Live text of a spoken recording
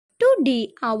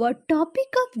Today, our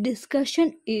topic of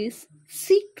discussion is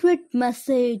secret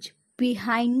message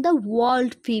behind the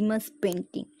world famous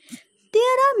painting.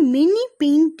 There are many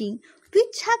paintings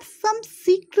which have some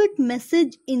secret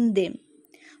message in them.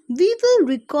 We will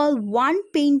recall one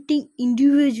painting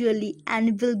individually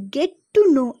and will get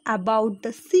to know about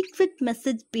the secret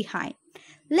message behind.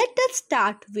 Let us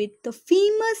start with the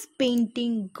famous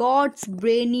painting God's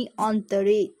Brainy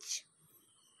Entourage.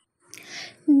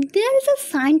 There is a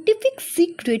scientific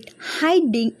secret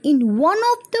hiding in one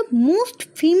of the most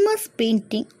famous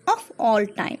paintings of all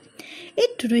time.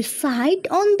 It resides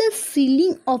on the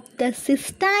ceiling of the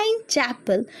Sistine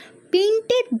Chapel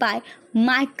painted by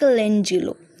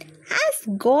Michelangelo. As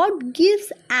God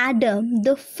gives Adam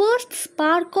the first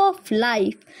spark of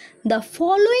life, the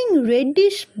following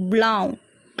reddish brown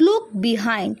cloak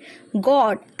behind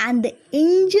God and the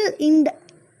angel in the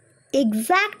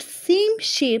exact same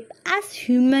shape as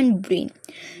human brain.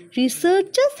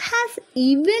 Researchers has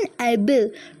even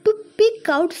able to pick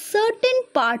out certain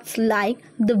parts like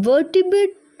the vertebral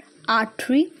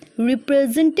artery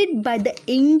represented by the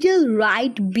angel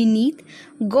right beneath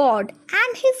God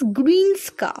and his green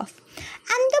scarf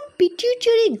and the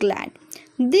pituitary gland.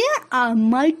 There are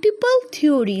multiple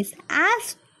theories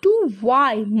as to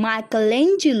why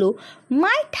Michelangelo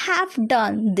might have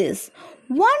done this.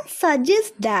 One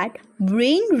suggests that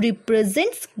brain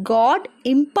represents God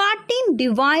imparting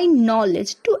divine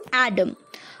knowledge to Adam.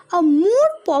 A more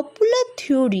popular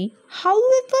theory,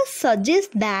 however,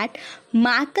 suggests that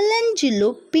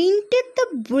Michelangelo painted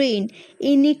the brain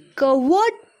in a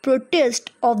covert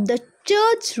protest of the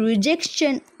church's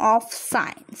rejection of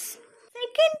science.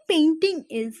 Second painting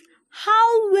is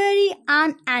How Very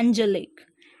Unangelic.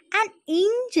 An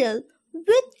angel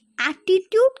with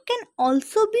attitude can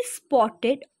also be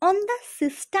spotted on the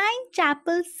Sistine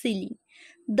Chapel ceiling.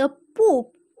 The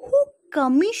Pope who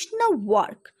commissioned the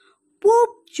work,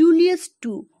 Pope Julius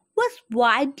II, was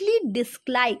widely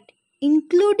disliked,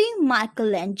 including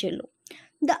Michelangelo.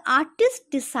 The artist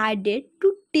decided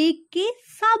to take a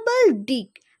subtle dig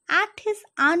at his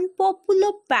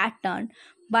unpopular pattern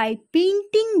by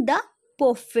painting the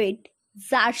prophet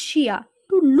Zachariah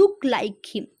to look like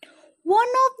him. One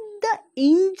of the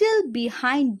angels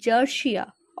behind Zachariah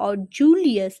or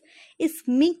Julius is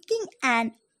making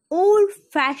an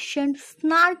old-fashioned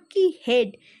snarky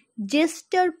head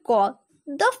gesture called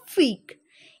the fig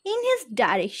in his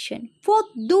direction. For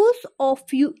those of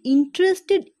you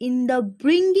interested in the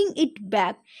bringing it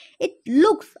back, it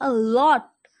looks a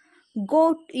lot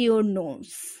got your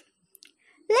nose.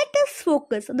 Let us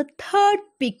focus on the third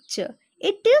picture.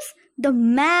 It is the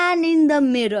man in the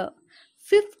mirror.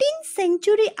 15th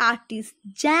century artist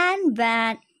Jan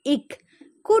van Eyck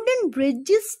couldn't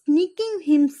resist sneaking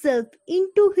himself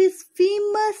into his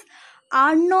famous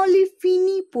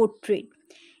Arnolfini portrait.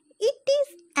 It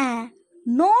is a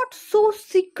not so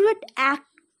secret act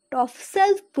of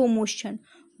self-promotion.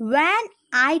 Van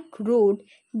Eyck wrote,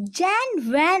 Jan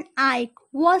van Eyck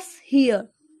was here,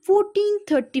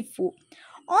 1434.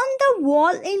 On the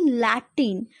wall in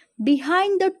Latin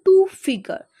behind the two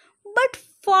figures, but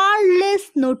far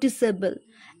less noticeable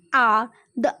are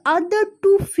the other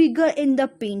two figures in the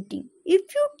painting. If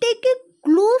you take a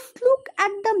close look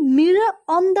at the mirror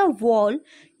on the wall,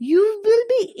 you will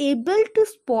be able to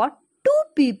spot two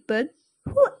people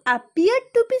who appear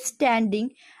to be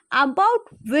standing about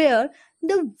where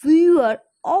the viewer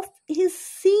of his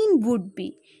scene would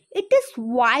be. It is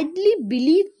widely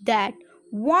believed that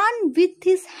one with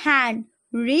his hand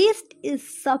raised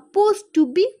is supposed to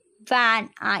be Van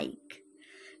Eyck.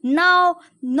 Now,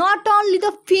 not only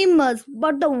the famous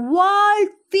but the world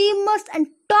famous and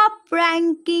top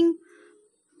ranking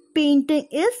painting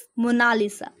is Mona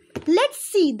Lisa. Let's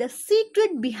see the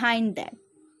secret behind that.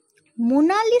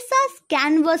 Mona Lisa's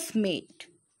canvas mate.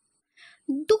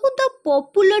 Though the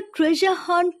popular treasure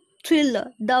hunt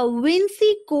thriller Da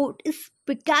Vinci Code is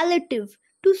speculative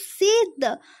to say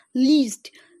the least,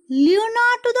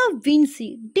 Leonardo da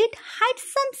Vinci did hide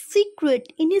some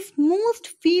secret in his most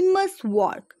famous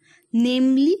work,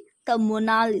 namely the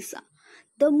Mona Lisa,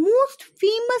 the most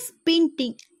famous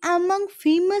painting among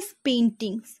famous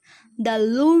paintings, the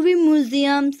Louvre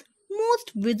Museum's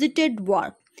most visited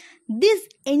work. This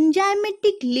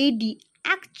enigmatic lady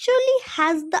actually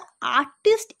has the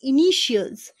artist's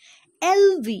initials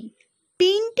LV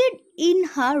painted in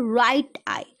her right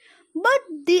eye, but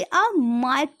they are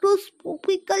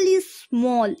microscopically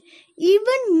small.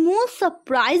 Even more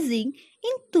surprising,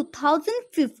 in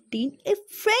 2015, a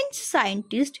French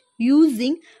scientist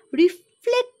using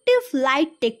reflective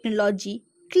light technology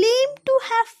claimed to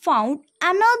have found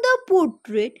another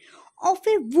portrait of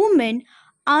a woman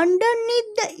underneath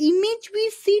the image we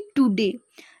see today.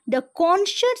 The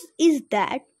concept is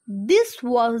that this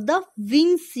was the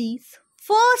Vinci's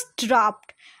first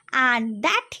draft and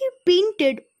that he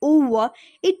painted over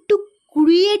it to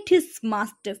create his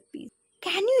masterpiece.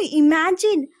 Can you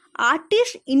imagine?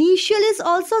 Artist's initial is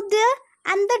also there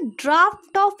and the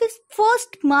draft of his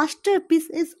first masterpiece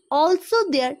is also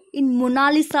there in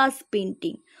Mona Lisa's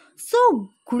painting. So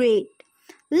great.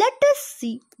 Let us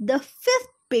see the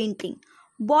fifth painting,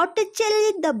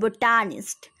 Botticelli the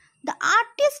Botanist. The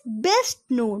artist best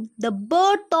known, The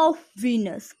Birth of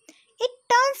Venus. It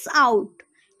turns out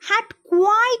had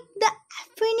quite the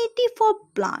affinity for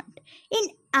plant. In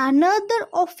another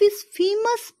of his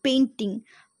famous painting,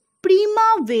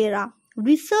 Primavera,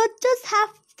 researchers have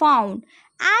found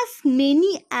as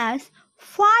many as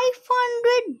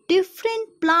 500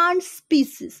 different plant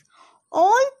species,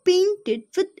 all painted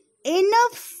with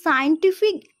enough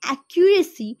scientific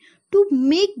accuracy to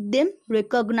make them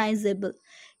recognizable.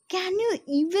 Can you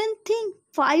even think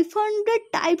 500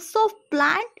 types of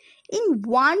plant in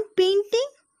one painting?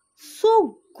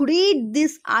 So great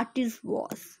this artist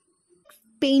was.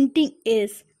 Painting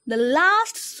is The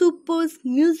Last Supper's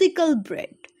musical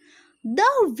bread. Da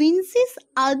Vinci's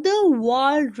other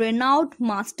world-renowned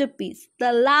masterpiece,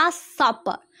 The Last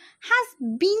Supper, has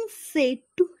been said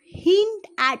to hint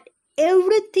at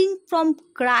everything from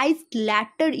Christ's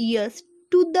latter years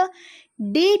to the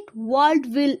date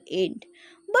world will end.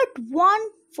 But one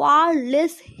far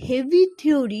less heavy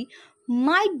theory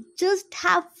might just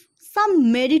have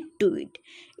some merit to it.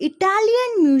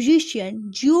 Italian musician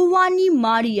Giovanni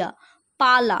Maria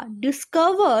Pala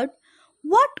discovered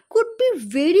what could be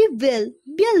very well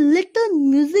be a little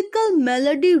musical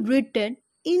melody written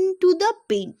into the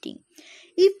painting.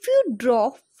 If you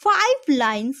draw 5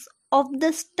 lines of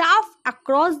the staff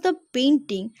across the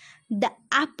painting, the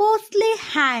apostolic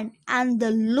hand and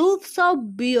the loaves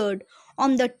of bread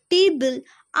on the table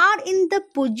are in the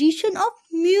position of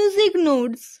music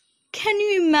notes. Can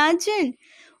you imagine?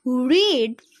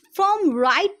 Read from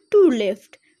right to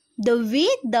left. The way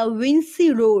Da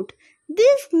Vinci wrote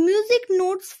these music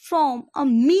notes from a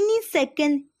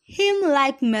mini-second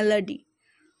hymn-like melody.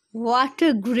 What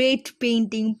a great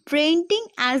painting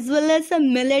as well as a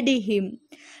melody hymn.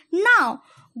 Now,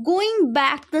 going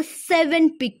back the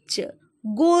seventh picture,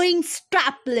 going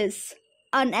strapless,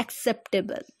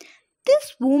 unacceptable.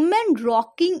 This woman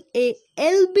rocking a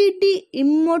LBD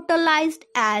immortalized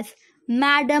as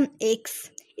Madame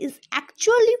X is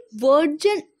actually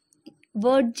Virginie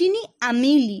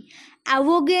Amélie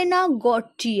Avogena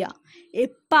Gautier, a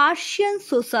Persian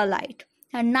socialite.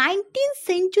 A 19th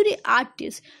century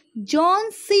artist,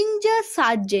 John Singer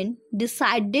Sargent,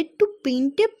 decided to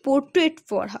paint a portrait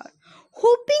for her,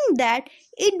 hoping that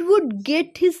it would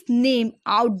get his name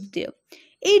out there.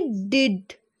 It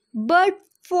did, but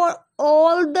for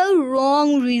all the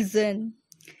wrong reason.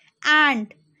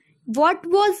 And what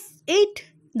was it?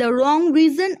 The wrong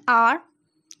reason are: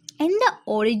 in the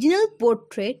original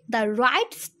portrait, the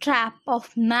right strap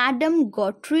of Madame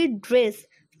Gautrie's dress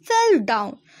fell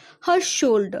down her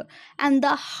shoulder, and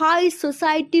the high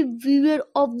society viewer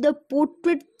of the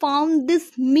portrait found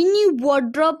this mini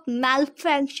wardrobe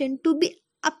malfunction to be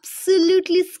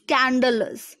absolutely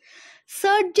scandalous.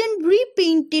 Sargent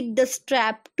repainted the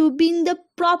strap to be in the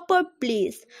proper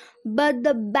place, but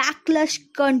the backlash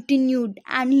continued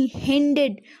and he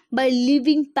ended by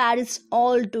leaving Paris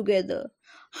altogether.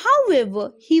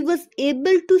 However, he was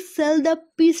able to sell the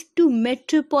piece to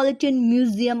Metropolitan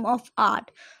Museum of Art,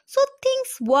 so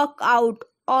things worked out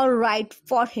all right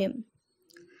for him.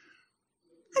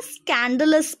 A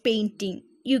scandalous painting,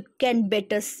 you can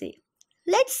better say.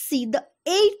 Let's see the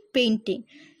eighth painting.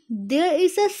 There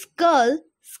is a skull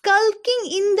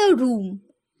skulking in the room.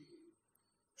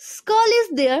 Skull is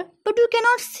there, but you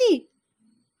cannot see.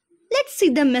 Let's see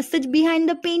the message behind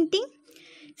the painting.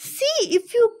 See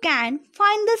if you can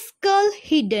find the skull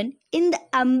hidden in The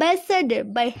Ambassador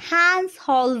by Hans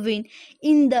Holbein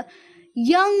in the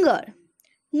Younger.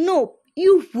 Nope,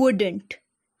 you wouldn't.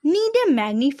 Need a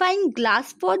magnifying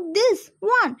glass for this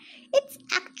one. It's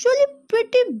actually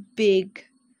pretty big.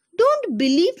 Don't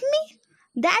believe me?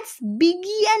 That's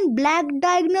biggie and black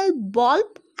diagonal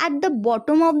bulb at the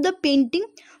bottom of the painting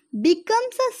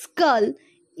becomes a skull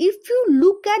if you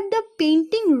look at the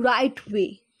painting right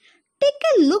way. Take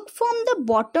a look from the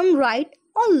bottom right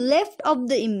or left of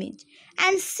the image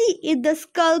and see if the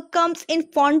skull comes in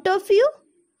front of you.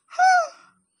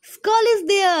 Skull is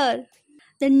there.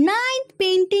 The ninth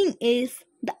painting is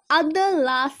The Other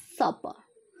Last Supper.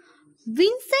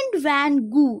 Vincent van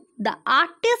Gogh, the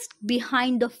artist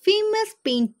behind the famous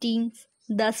paintings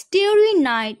The Starry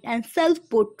Night and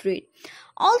Self-Portrait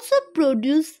also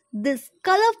produce this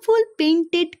colorful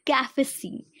painted cafe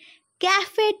scene,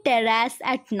 cafe terrace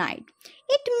at night.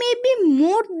 It may be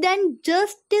more than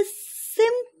just a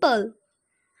simple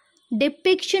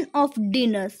depiction of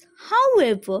dinners.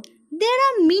 However, there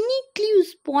are many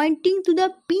clues pointing to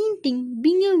the painting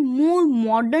being a more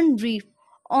modern riff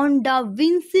on Da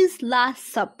Vinci's Last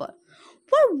Supper.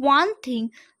 For one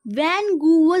thing, Van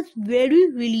Gogh was very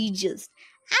religious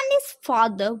and his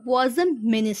father was a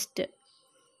minister.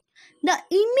 The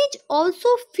image also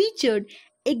featured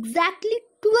exactly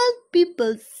 12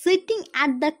 people sitting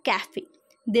at the cafe.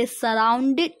 They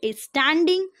surrounded a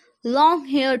standing, long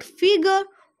haired figure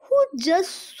who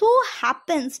just so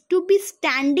happens to be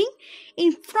standing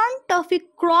in front of a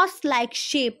cross like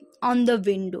shape on the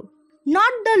window.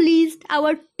 Not the least,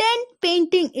 our 10th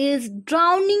painting is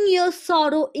Drowning Your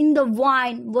Sorrow in the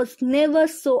Wine was never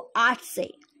so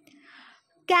artsy.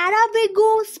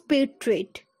 Caravaggio's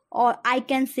portrait, or I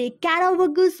can say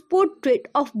Caravaggio's portrait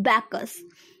of Bacchus,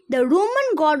 the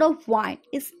Roman god of wine,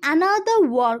 is another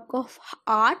work of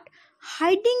art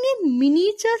hiding a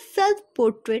miniature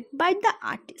self-portrait by the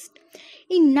artist.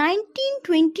 In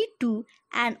 1922,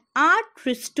 an art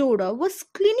restorer was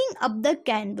cleaning up the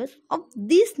canvas of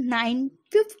this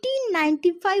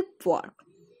 1595 work.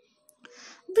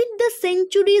 With the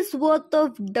centuries worth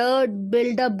of dirt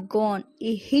build-up gone,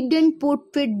 a hidden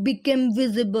portrait became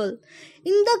visible.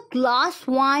 In the glass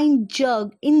wine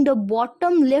jug in the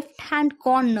bottom left-hand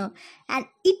corner, an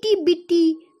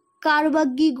itty-bitty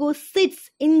Caravaggio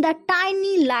sits in the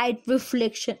tiny light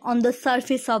reflection on the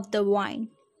surface of the wine.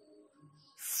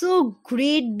 So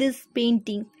great this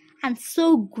painting and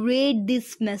so great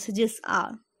these messages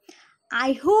are.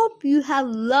 I hope you have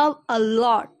loved a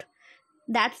lot.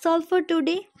 That's all for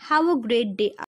today. Have a great day.